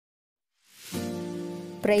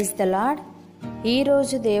Praise the lord.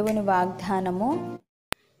 ఈరోజు దేవుని వాగ్దానము,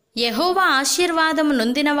 యెహోవా ఆశీర్వాదము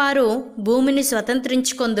నొందినవారు భూమిని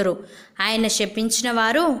స్వతంత్రించుకొందురు, ఆయన శపించిన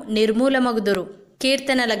వారు నిర్మూలమగుదురు.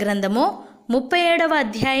 కీర్తనల గ్రంథము 37వ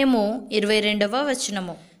అధ్యాయము 22వ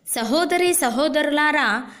వచనము. సహోదరి సహోదరులారా,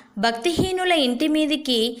 భక్తిహీనుల ఇంటి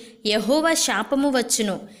మీదికి యెహోవా శాపము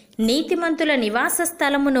వచ్చును, నీతిమంతుల నివాస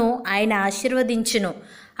స్థలమును ఆయన ఆశీర్వదించును.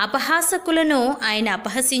 అపహాసకులను ఆయన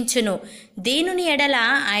అపహసించును, దీనుని ఎడల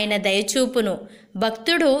ఆయన దయచూపును.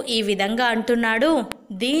 భక్తుడు ఈ విధంగా అంటున్నాడు,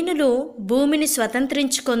 దీనులు భూమిని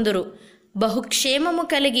స్వతంత్రించుకొందురు, బహుక్షేమము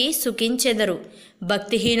కలిగి సుఖించెదరు.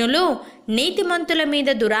 భక్తిహీనులు నీతిమంతుల మీద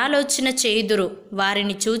దురాలోచన చేయుదురు,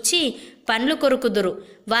 వారిని చూచి పండ్లు కొరుకుదురు.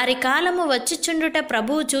 వారి కాలము వచ్చుచుండుట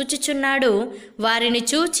ప్రభువు చూచుచున్నాడు, వారిని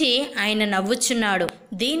చూచి ఆయన నవ్వుచున్నాడు.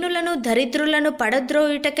 దీనులను దరిద్రులను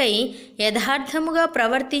పడద్రోయుటకై యథార్థముగా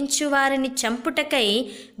ప్రవర్తించు వారిని చంపుటకై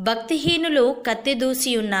భక్తిహీనులు కత్తి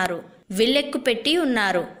దూసి ఉన్నారు, విల్లెక్కు పెట్టి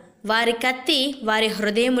ఉన్నారు. వారి కత్తి వారి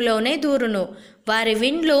హృదయములోనే దూరును, వారి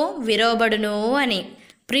విండ్లు విరోబడును అని.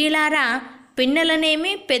 ప్రియులారా,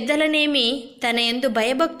 పిన్నలనేమి పెద్దలనేమి తన యందు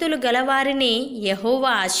భయభక్తులు గలవారిని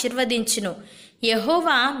యెహోవా ఆశీర్వదించును.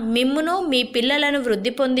 యెహోవా మిమ్మును మీ పిల్లలను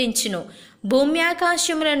వృద్ధి పొందించును.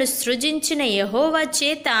 భూమ్యాకాశములను సృజించిన యెహోవా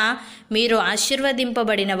చేత మీరు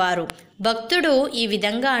ఆశీర్వదింపబడినవారు. భక్తుడు ఈ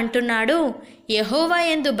విధంగా అంటున్నాడు, యెహోవా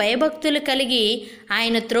యందు భయభక్తులు కలిగి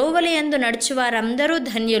ఆయన త్రోవల యందు నడుచువారందరూ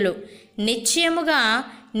ధన్యులు. నిశ్చయముగా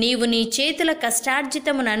నీవు నీ చేతుల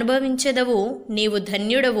కష్టార్జితమును అనుభవించెదవు, నీవు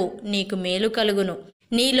ధన్యుడవు, నీకు మేలు కలుగును.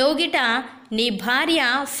 నీ లోగిట నీ భార్య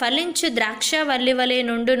ఫలించు ద్రాక్షవల్లి వలె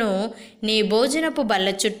నుండును, నీ భోజనపు బల్ల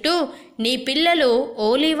చుట్టూ నీ పిల్లలు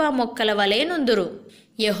ఓలీవా మొక్కల వలె నుందురు.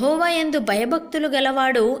 యెహోవా యందు భయభక్తులు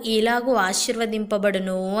గలవాడు ఇలాగూ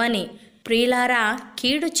ఆశీర్వదింపబడును అని. ప్రియులారా,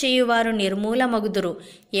 కీడు చేయువారు నిర్మూలమగుదురు,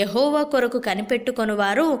 యెహోవా కొరకు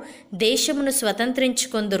కనిపెట్టుకొనువారు దేశమును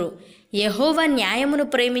స్వతంత్రించుకొందురు. యెహోవా న్యాయమును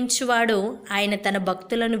ప్రేమించువాడు ఆయన తన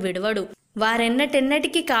భక్తులను విడువడు.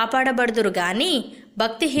 వారెన్నటెన్నటికీ కాపాడబడుదురు గాని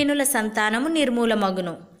భక్తిహీనుల సంతానము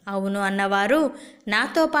నిర్మూలమగును. అవును అన్నవారు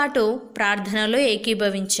నాతో పాటు ప్రార్థనలో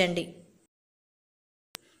ఏకీభవించండి.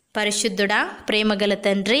 పరిశుద్ధుడా, ప్రేమగల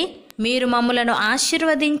తండ్రి, మీరు మమ్ములను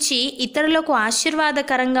ఆశీర్వదించి ఇతరులకు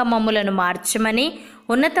ఆశీర్వాదకరంగా మమ్ములను మార్చమని,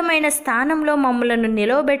 ఉన్నతమైన స్థానంలో మమ్ములను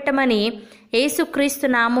నిలవబెట్టమని యేసుక్రీస్తు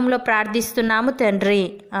నామంలో ప్రార్థిస్తున్నాము తండ్రి.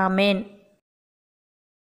 ఆమెన్.